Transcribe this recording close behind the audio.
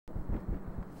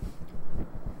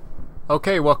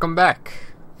Okay, welcome back.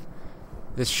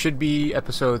 This should be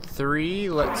episode 3.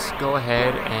 Let's go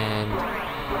ahead and...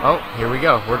 Oh, here we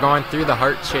go. We're going through the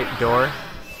heart-shaped door.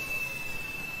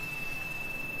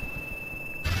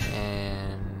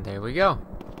 And there we go.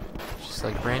 Just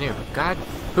like brand new. God,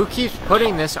 who keeps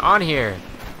putting this on here?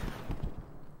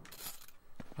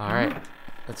 Alright,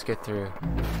 let's get through.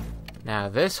 Now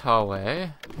this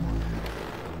hallway...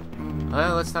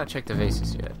 Well, let's not check the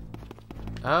vases yet.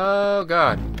 Oh,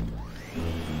 God.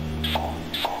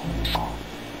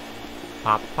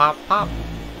 Pop, pop, pop.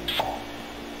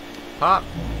 Pop.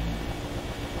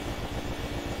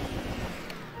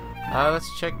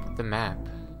 Let's check the map.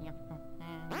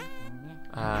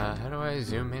 How do I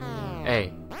zoom in?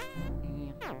 A.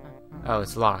 Oh,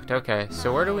 it's locked. Okay,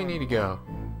 so where do we need to go?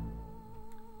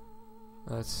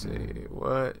 Let's see.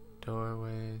 What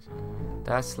doorways?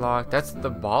 That's locked. That's the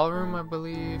ballroom, I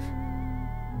believe.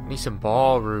 Need some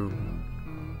ballroom.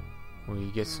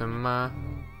 We get some,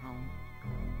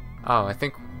 Oh, I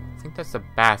think that's the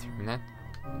bathroom. That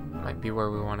might be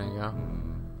where we want to go.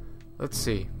 Let's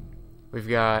see. We've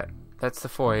got... That's the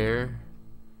foyer.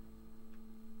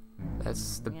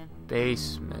 That's the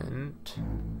basement.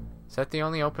 Is that the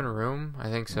only open room? I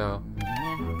think so.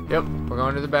 Yep, we're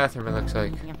going to the bathroom, it looks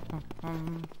like.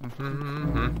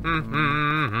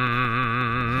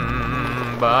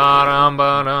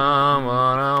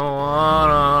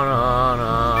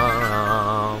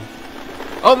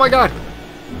 Oh my god!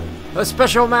 A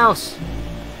special mouse!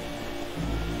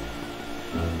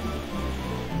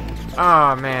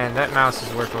 Oh man, that mouse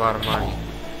is worth a lot of money.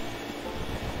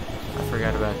 I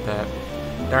forgot about that.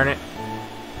 Darn it.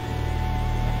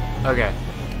 Okay.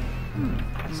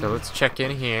 So let's check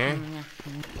in here.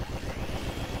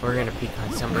 We're gonna peek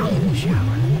on somebody in the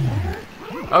shower.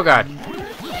 Oh god.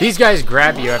 These guys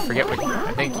grab you, I forget what...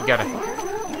 I think you gotta...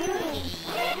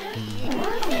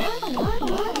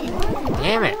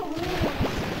 Damn it.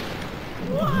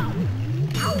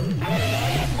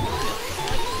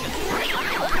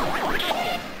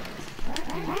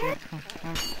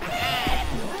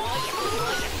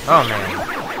 Oh man.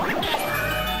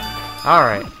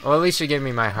 Alright, well at least you gave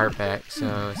me my heart back,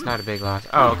 so it's not a big loss.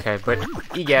 Oh, okay, but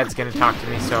EGAD's gonna talk to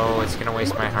me, so it's gonna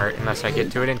waste my heart unless I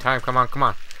get to it in time. Come on, come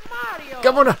on.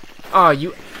 Come on! Oh,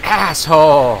 you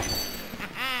asshole!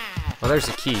 Well, there's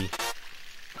the key.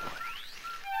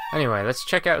 Anyway, let's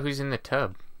check out who's in the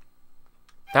tub.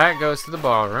 That goes to the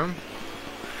ballroom.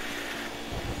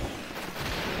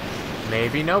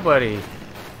 Maybe nobody,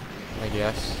 I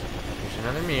guess. There's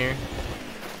another mirror.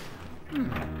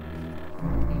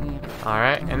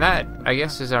 Alright, and that, I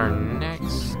guess, is our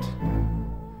next...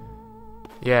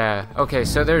 Yeah, okay,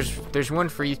 so there's one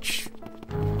for each,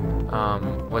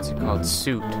 what's it called,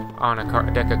 suit on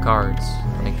a deck of cards.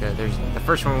 I think there's, the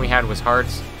first one we had was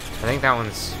hearts. I think that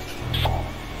one's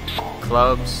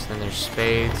clubs, then there's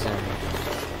spades, and...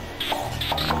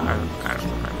 I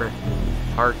don't remember.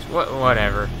 Hearts,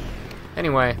 whatever.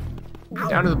 Anyway,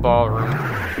 down to the ballroom.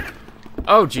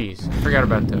 Oh, jeez, forgot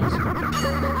about those.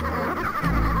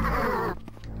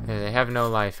 Yeah, they have no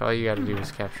life. All you gotta do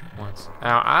is capture them once.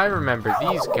 Now, I remember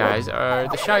these guys are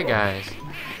the shy guys.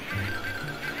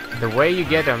 The way you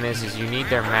get them is you need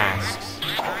their masks.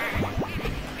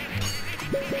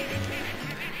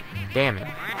 Damn it.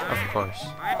 Of course.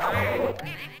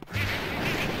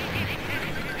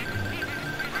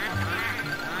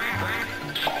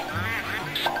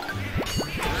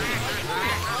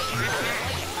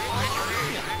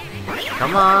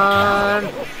 Come on!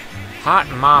 Hot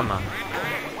mama.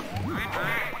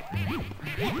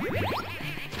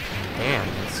 Damn,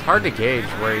 it's hard to gauge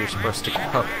where you're supposed to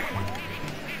go.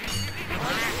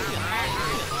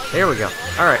 There we go.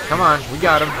 Alright, come on. We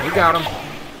got him. We got him.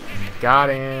 Got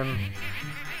him.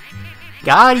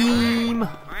 Got him!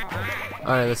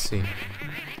 Alright, let's see.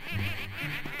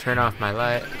 Turn off my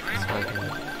light so I can...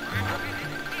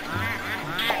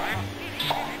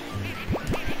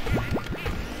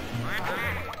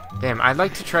 Damn, I'd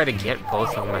like to try to get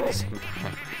both of them at the same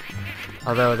time.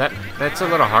 Although, that's a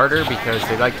little harder because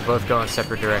they like to both go in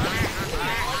separate directions.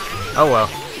 Oh well.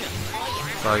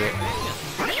 Fuck it.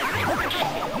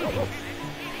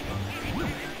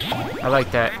 I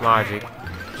like that logic.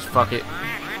 Just fuck it.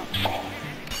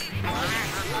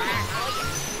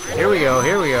 Here we go,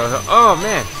 here we go. Oh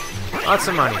man! Lots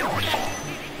of money.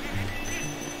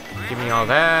 Give me all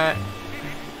that.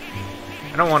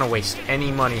 I don't want to waste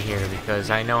any money here because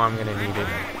I know I'm gonna need it.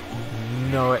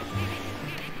 Know it.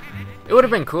 It would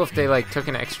have been cool if they like took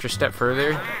an extra step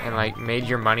further and like made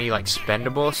your money like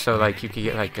spendable, so like you could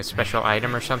get like a special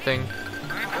item or something.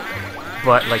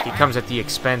 But like it comes at the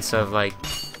expense of like,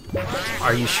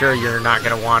 are you sure you're not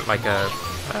gonna want like a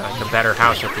like a better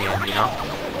house at the end, you know?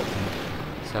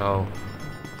 So,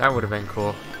 that would have been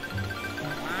cool.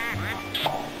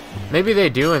 Maybe they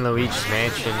do in Luigi's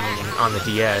Mansion on the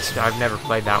DS. I've never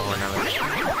played that one.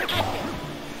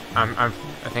 I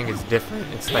think it's different.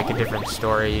 It's like a different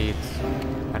story.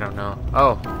 I don't know.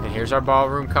 Oh, and here's our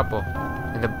ballroom couple.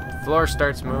 And the floor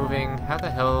starts moving. How the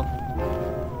hell?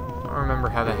 I don't remember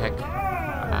how the heck.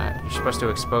 You're supposed to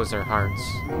expose their hearts.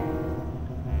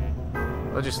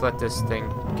 We'll just let this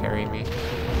thing carry me.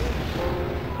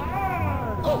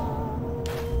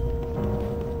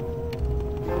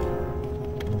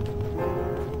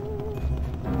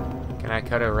 Can I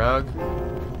cut a rug?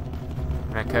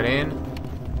 Can I cut in?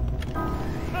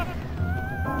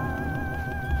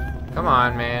 Come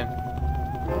on, man.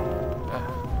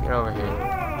 Get over here.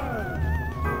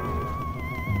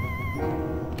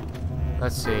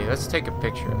 Let's see. Let's take a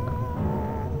picture of them.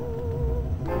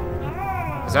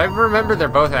 Because I remember they're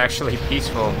both actually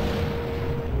peaceful.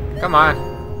 Come on.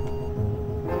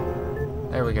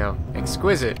 There we go.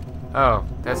 Exquisite. Oh,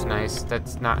 that's nice.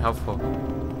 That's not helpful.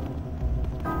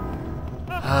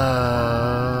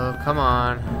 Come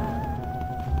on.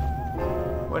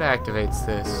 What activates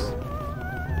this?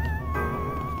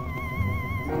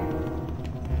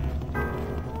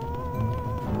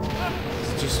 Is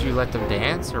it just you let them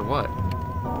dance, or what?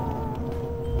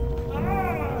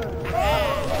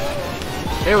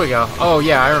 Here we go. Oh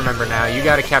yeah, I remember now. You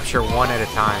gotta capture one at a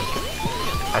time,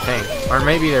 I think. Or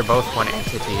maybe they're both one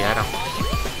entity, I don't...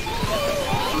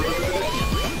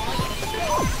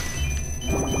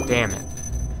 Damn it.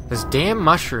 Those damn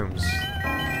mushrooms.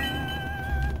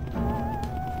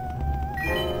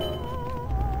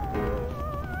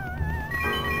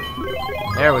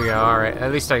 There we go, alright.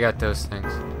 At least I got those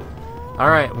things.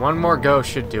 Alright, one more go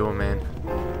should do them in.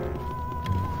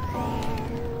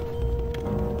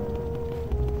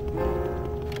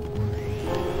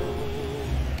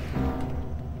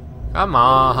 Come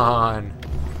on!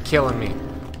 Killing me.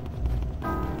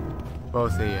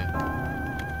 Both of you.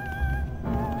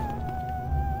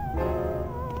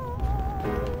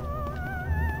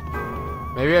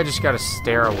 Maybe I just gotta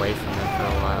stare away from them for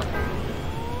a while.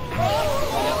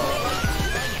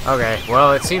 Okay,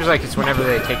 well, it seems like it's whenever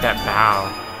they take that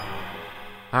bow.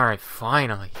 Alright,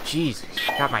 finally. Jesus,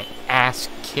 got my ass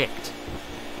kicked.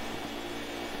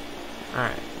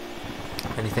 Alright.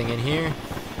 Anything in here?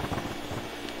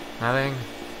 Nothing?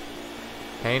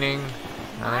 Painting?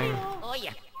 Nothing? Oh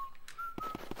yeah.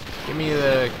 Give me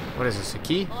the... What is this, a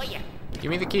key? Oh yeah.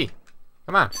 Give me the key.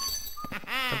 Come on.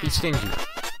 Don't be stingy.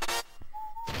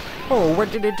 Oh,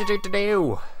 what did it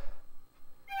do?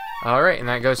 Alright, and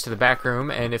that goes to the back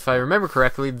room, and if I remember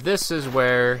correctly, this is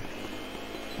where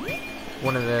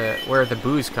where the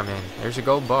boos come in. There's a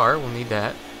gold bar, we'll need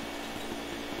that.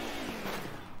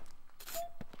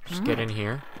 Just get in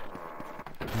here.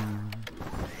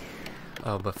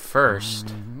 Oh, but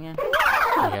first, we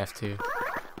have to.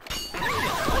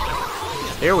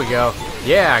 Here we go.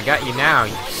 Yeah, I got you now,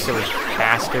 you silly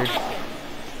bastard.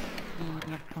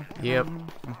 Yep.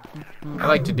 I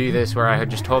like to do this where I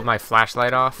just hold my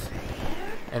flashlight off,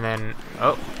 and then,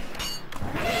 oh.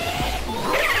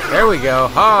 There we go.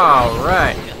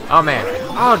 Alright. Oh, man.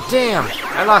 Oh, damn.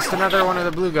 I lost another one of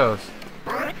the blue ghosts.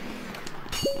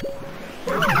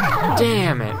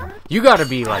 Damn it. You gotta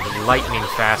be, like, lightning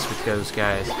fast with those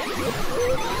guys.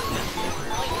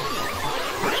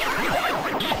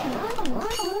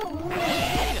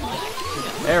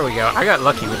 There we go. I got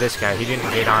lucky with this guy. He didn't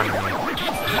get on me.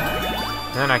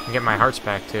 Then I can get my hearts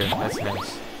back, too. That's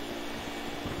nice.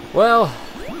 Well,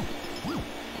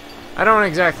 I don't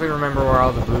exactly remember where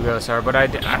all the blue ghosts are, but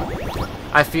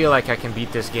I feel like I can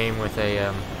beat this game with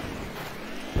a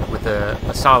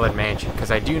solid mansion,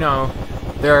 because I do know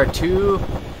there are two,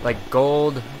 like,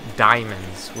 gold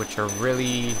diamonds, which are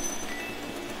really,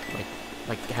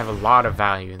 like have a lot of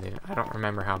value. I don't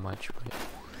remember how much, but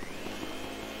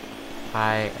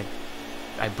I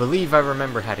believe I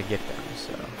remember how to get them,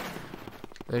 so.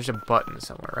 There's a button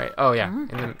somewhere, right? Oh, yeah,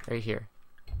 right here.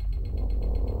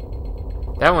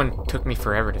 That one took me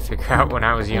forever to figure out when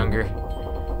I was younger.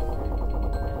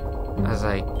 I was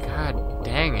like, God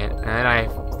dang it. And then I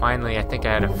think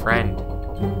I had a friend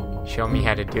show me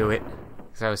how to do it,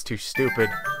 because I was too stupid.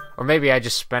 Or maybe I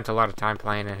just spent a lot of time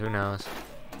playing it, who knows.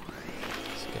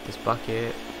 Let's get this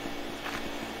bucket.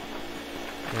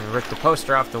 And rip the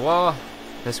poster off the wall.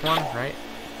 This one, right?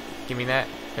 Give me that.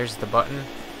 There's the button.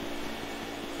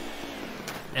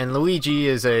 And Luigi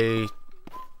is a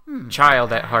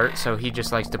child at heart, so he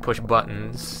just likes to push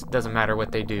buttons. Doesn't matter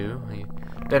what they do.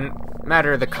 Doesn't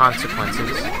matter the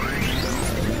consequences.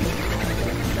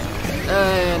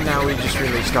 And now we just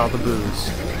released all the boos.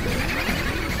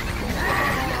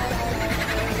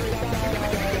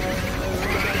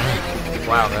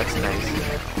 wow, that's nice.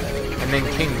 And then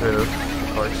King Boo,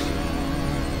 of course.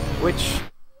 Which,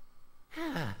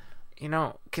 you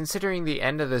know, considering the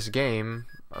end of this game,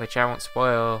 which I won't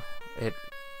spoil it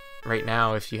right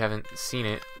now if you haven't seen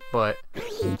it, but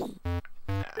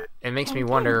it makes me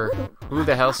wonder who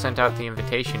the hell sent out the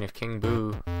invitation if King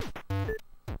Boo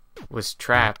was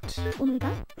trapped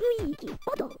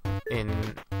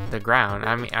in the ground.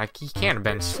 I mean, he can't have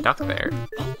been stuck there.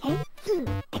 Who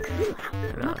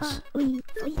knows?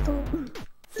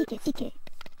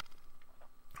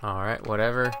 Alright,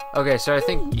 whatever. Okay, so I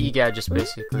think EGAD just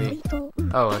basically...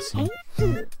 Oh, let's see.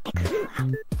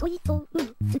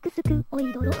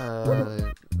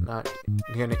 Not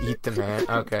gonna eat the man.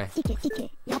 Okay.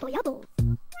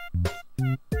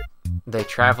 They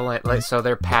travel it, like, so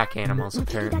they're pack animals,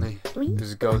 apparently.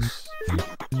 There's ghosts.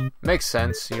 Makes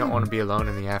sense. You don't want to be alone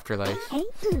in the afterlife.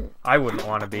 I wouldn't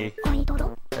want to be.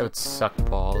 It would suck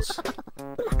balls.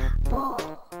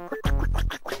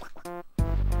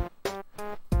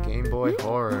 Game Boy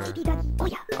Horror.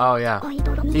 Oh yeah.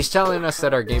 He's telling us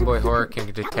that our Game Boy Horror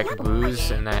can detect boos,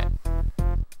 and that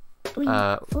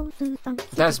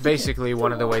that's basically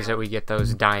one of the ways that we get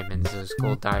those diamonds, those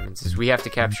gold diamonds, is we have to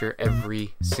capture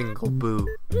every single boo.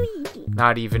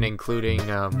 Not even including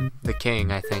the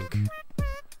king, I think.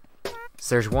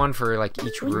 So there's one for like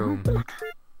each room.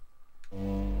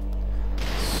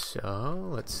 So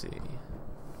let's see.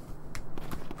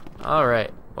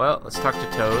 Alright, well, let's talk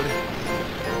to Toad.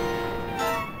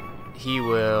 He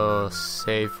will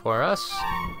save for us.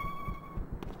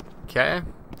 Okay.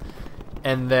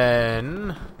 And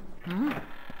then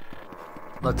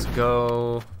let's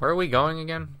go. Where are we going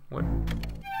again? What?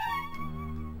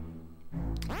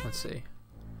 Let's see.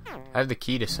 I have the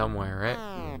key to somewhere, right?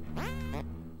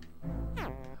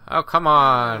 Oh, come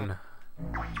on.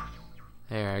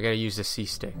 There, I gotta use the C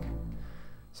stick.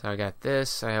 So I got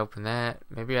this, I open that.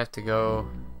 Maybe I have to go...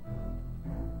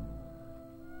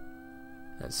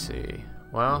 Let's see.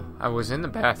 Well, I was in the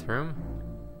bathroom.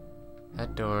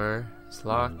 That door is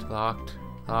locked, locked,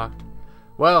 locked.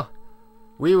 Well,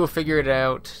 we will figure it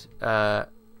out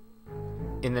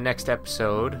in the next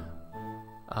episode.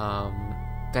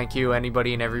 Thank you,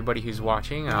 anybody and everybody who's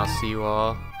watching, and I'll see you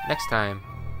all next time.